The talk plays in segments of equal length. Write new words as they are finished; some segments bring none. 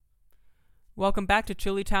Welcome back to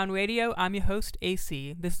Chillytown Radio. I'm your host,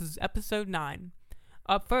 AC. This is episode 9.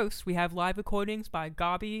 Up first, we have live recordings by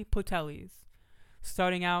Gabi Potelis.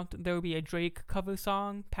 Starting out, there will be a Drake cover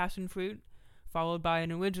song, Passion Fruit, followed by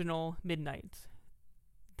an original, Midnight.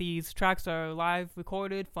 These tracks are live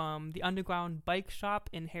recorded from the Underground Bike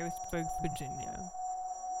Shop in Harrisburg, Virginia.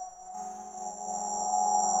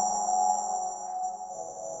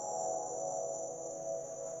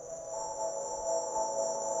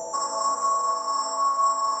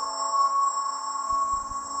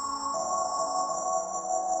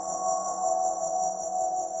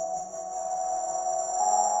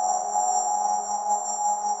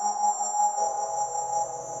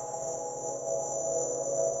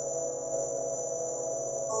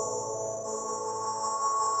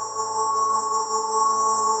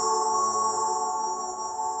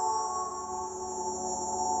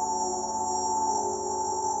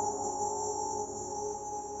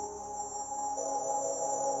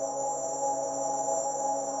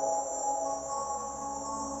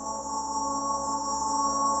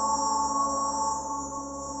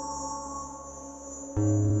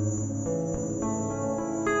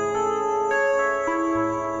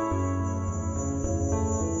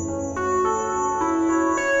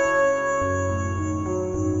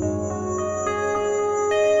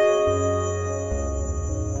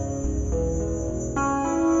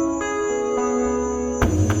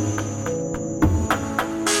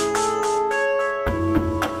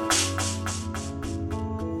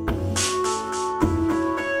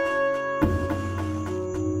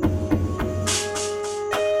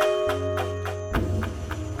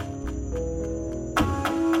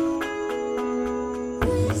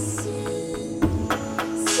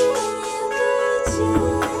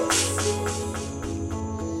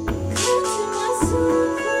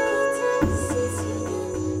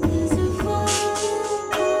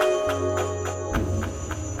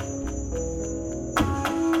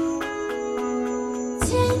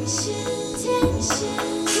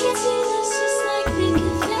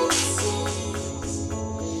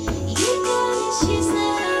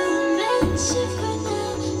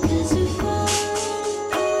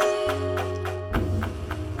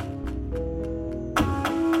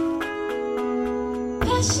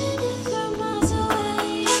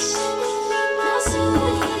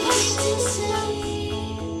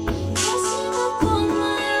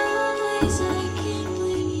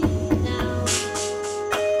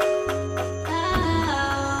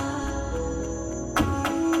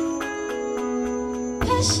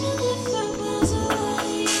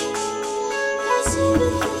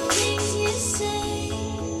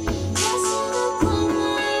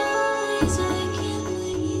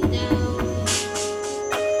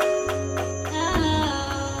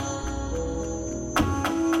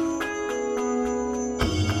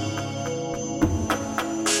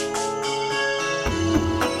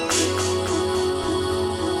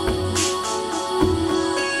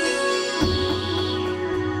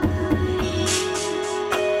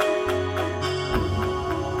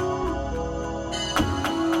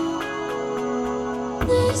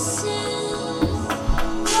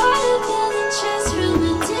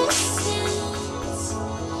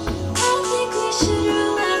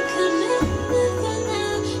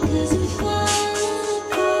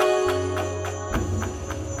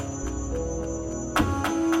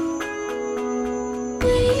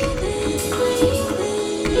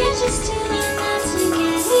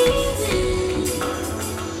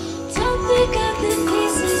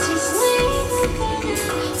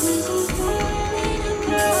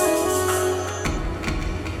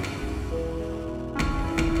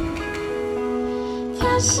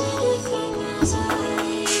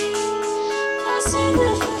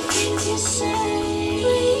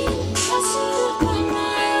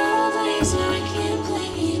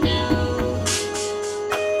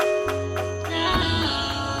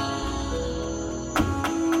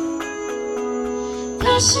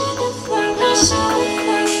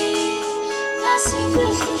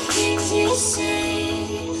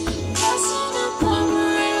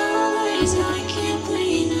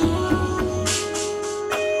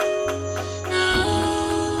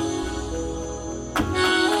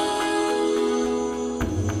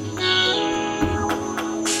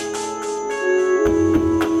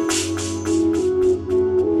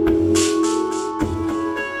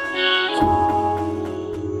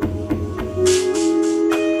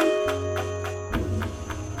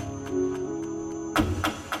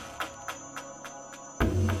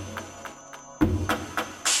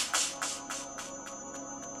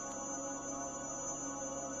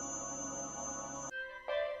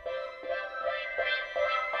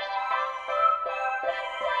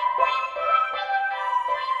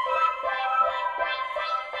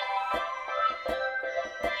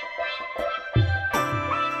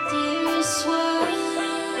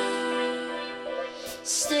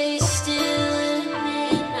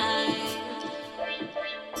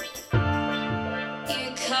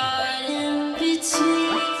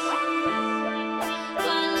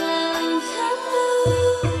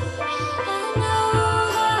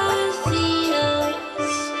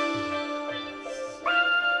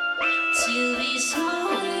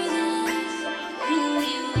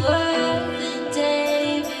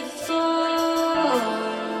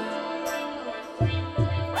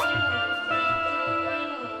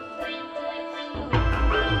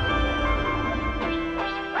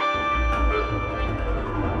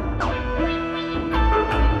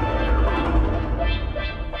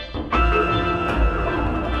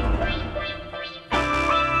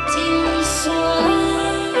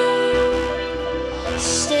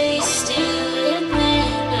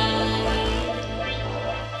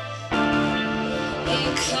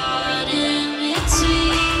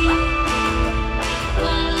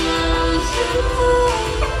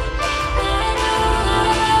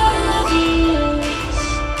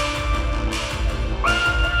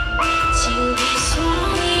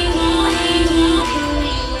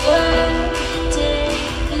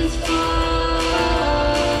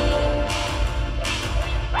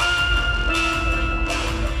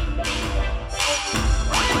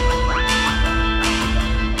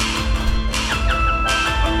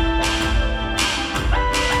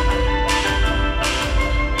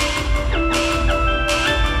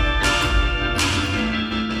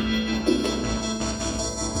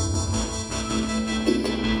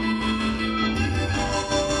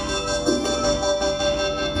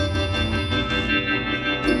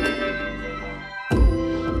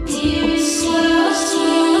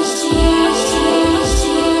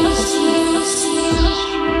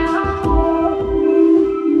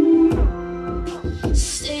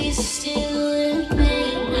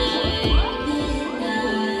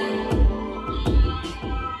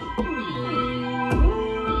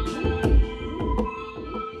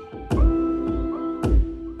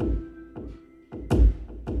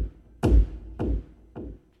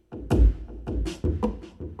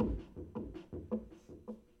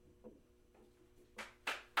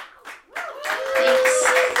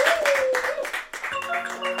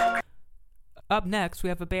 Up next, we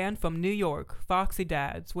have a band from New York, Foxy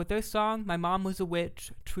Dads, with their song My Mom Was a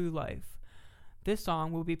Witch, True Life. This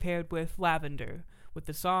song will be paired with Lavender, with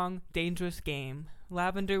the song Dangerous Game.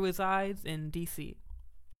 Lavender resides in D.C.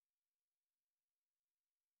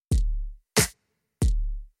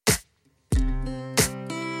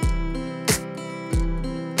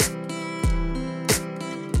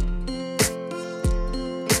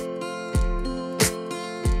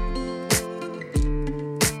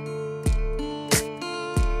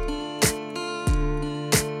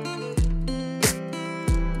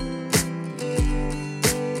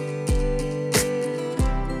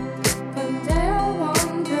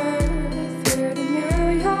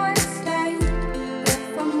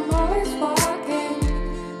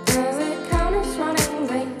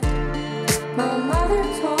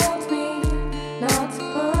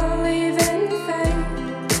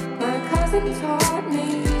 Taught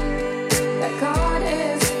me that God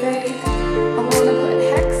is fake. I wanna put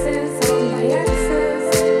hexes on my exes.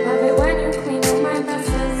 Love it when you clean up my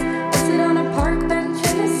messes. I sit on a park bench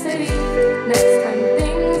in the city. Next time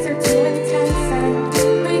things are too intense and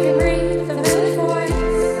we can read the village voice.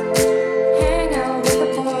 Hang out with the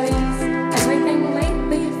boys. Everything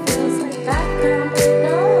lately feels like background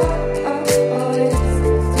noise.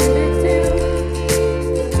 Do-do-do.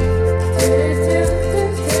 Do-do-do.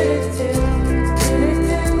 Do-do-do.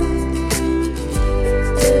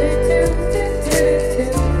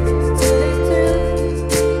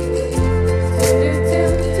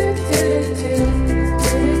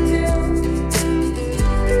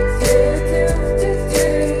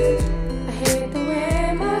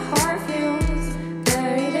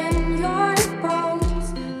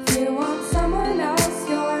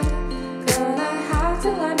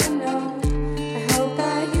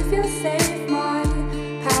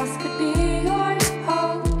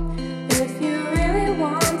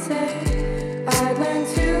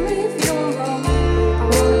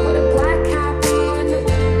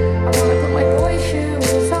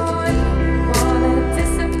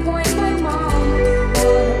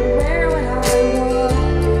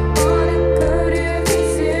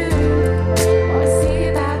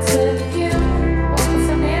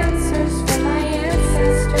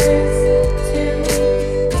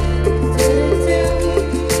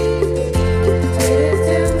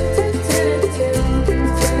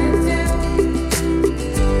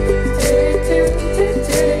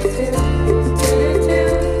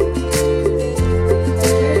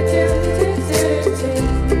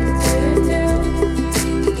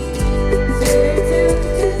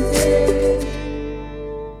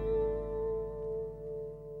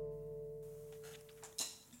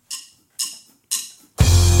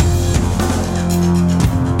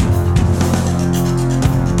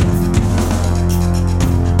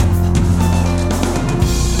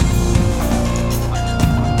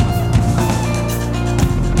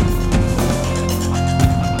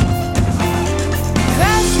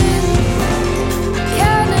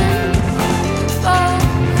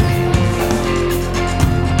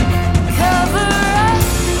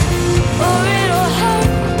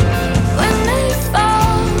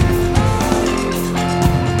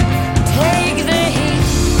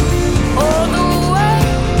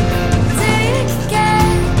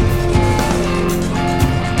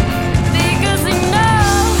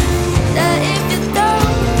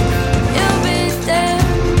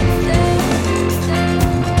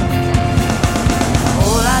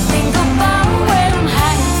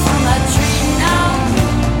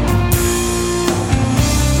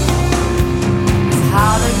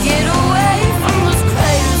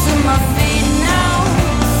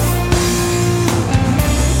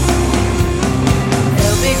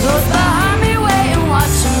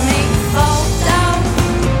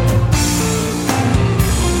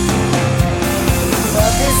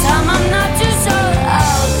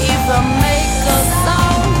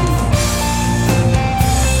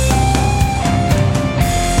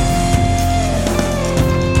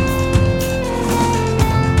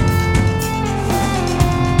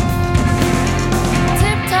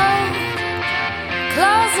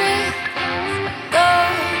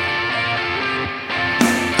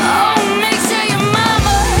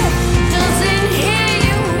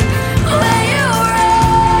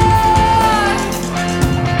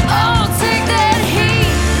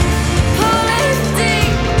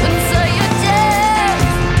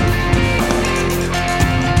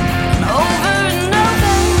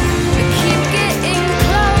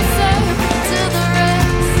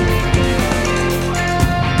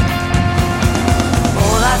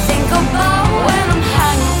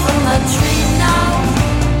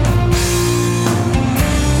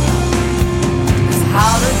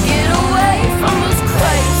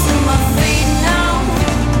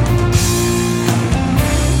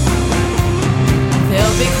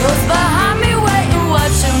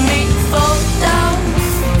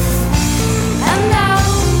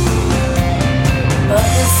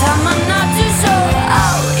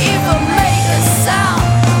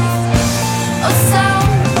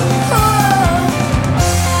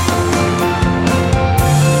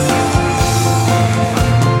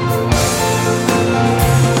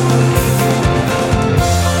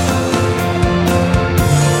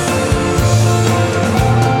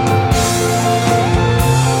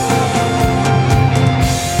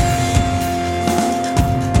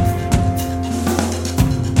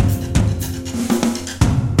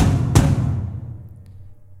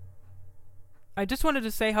 I just wanted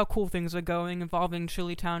to say how cool things are going involving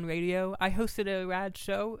Chillytown Radio. I hosted a rad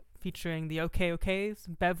show featuring the OKOKs,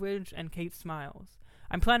 Beverage, and Kate Smiles.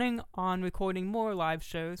 I'm planning on recording more live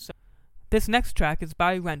shows. So this next track is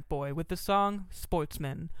by Rent Boy with the song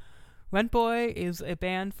Sportsman. Rent Boy is a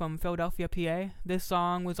band from Philadelphia, PA. This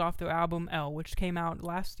song was off their album L, which came out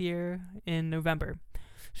last year in November.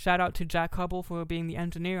 Shout out to Jack Hubble for being the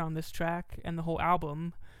engineer on this track and the whole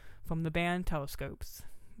album from the band Telescopes.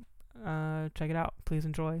 Check it out. Please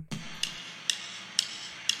enjoy.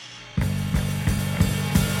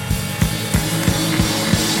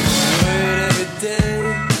 Every day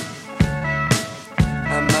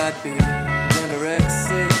I might be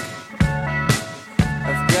anorexic.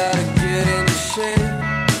 I've gotta get into shape,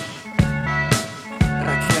 and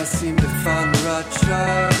I can't seem to find the right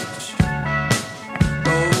charge.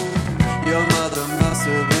 Oh, your mother must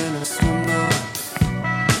have been a swimmer.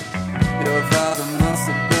 Your father must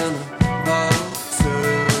have been a vaulter.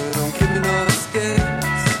 Don't give me no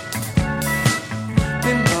escapes.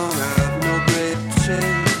 Ding dong, I have no great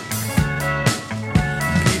chase.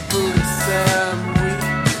 People say I'm weak.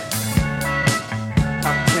 I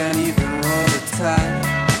can't even hold it tight.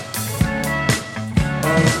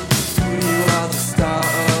 Oh, you are the star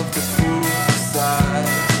of the poolside.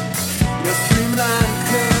 Your streamlined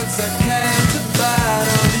curves I can't abide.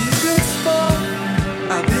 I'll be a good sport.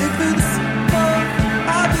 I'll be a good sport.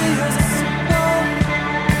 I'll be a sport,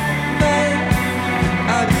 man.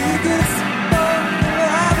 I'll be a good sport.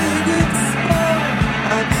 I'll be a good sport.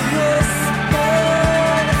 I'll be your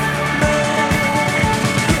sport, man.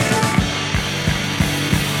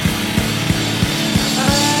 I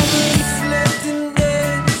haven't slept in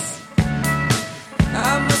days. I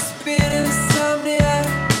must be an insomniac,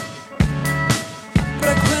 but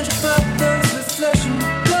I quench my thirst with flesh and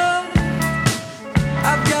blood.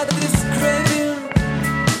 I've got this craving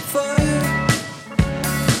for you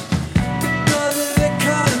because of the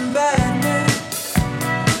common badness.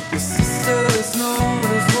 Your sister is known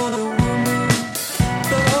as Wonder Woman.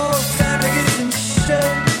 The whole family gets in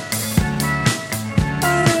shape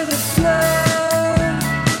under the floodlight.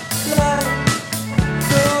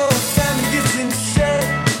 The whole family gets in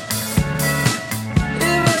shape.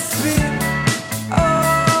 It must be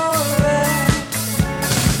alright.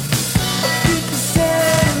 People say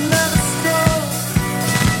I'm not strong.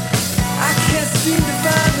 I can't seem to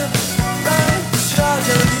find the right charge.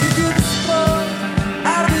 I'll be a good sport.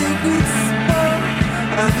 I'll be a good sport.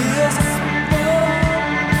 I'll be a sport,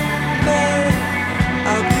 man.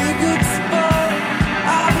 I'll be a good sport.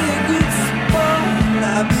 I'll be a good sport.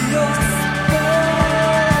 I'll be your sport,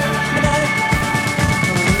 man.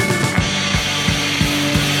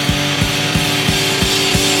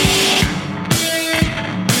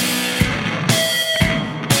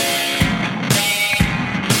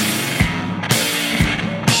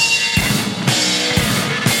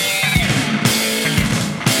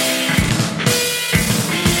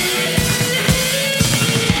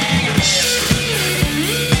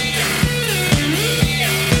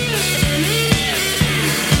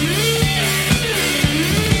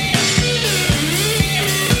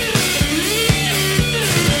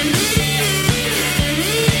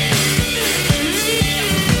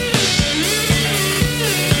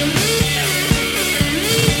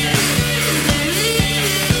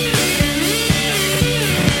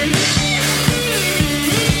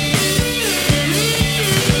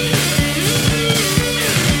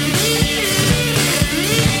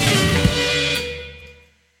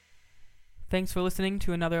 Thanks for listening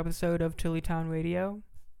to another episode of Chillytown Radio.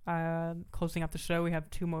 Closing out the show, we have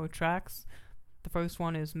two more tracks. The first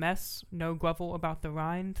one is Mess, No Grovel About the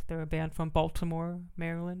Rind. They're a band from Baltimore,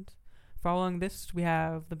 Maryland. Following this, we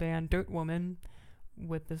have the band Dirt Woman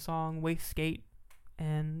with the song Wastegate,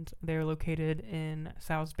 and they're located in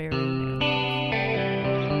Salisbury,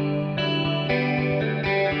 Maryland.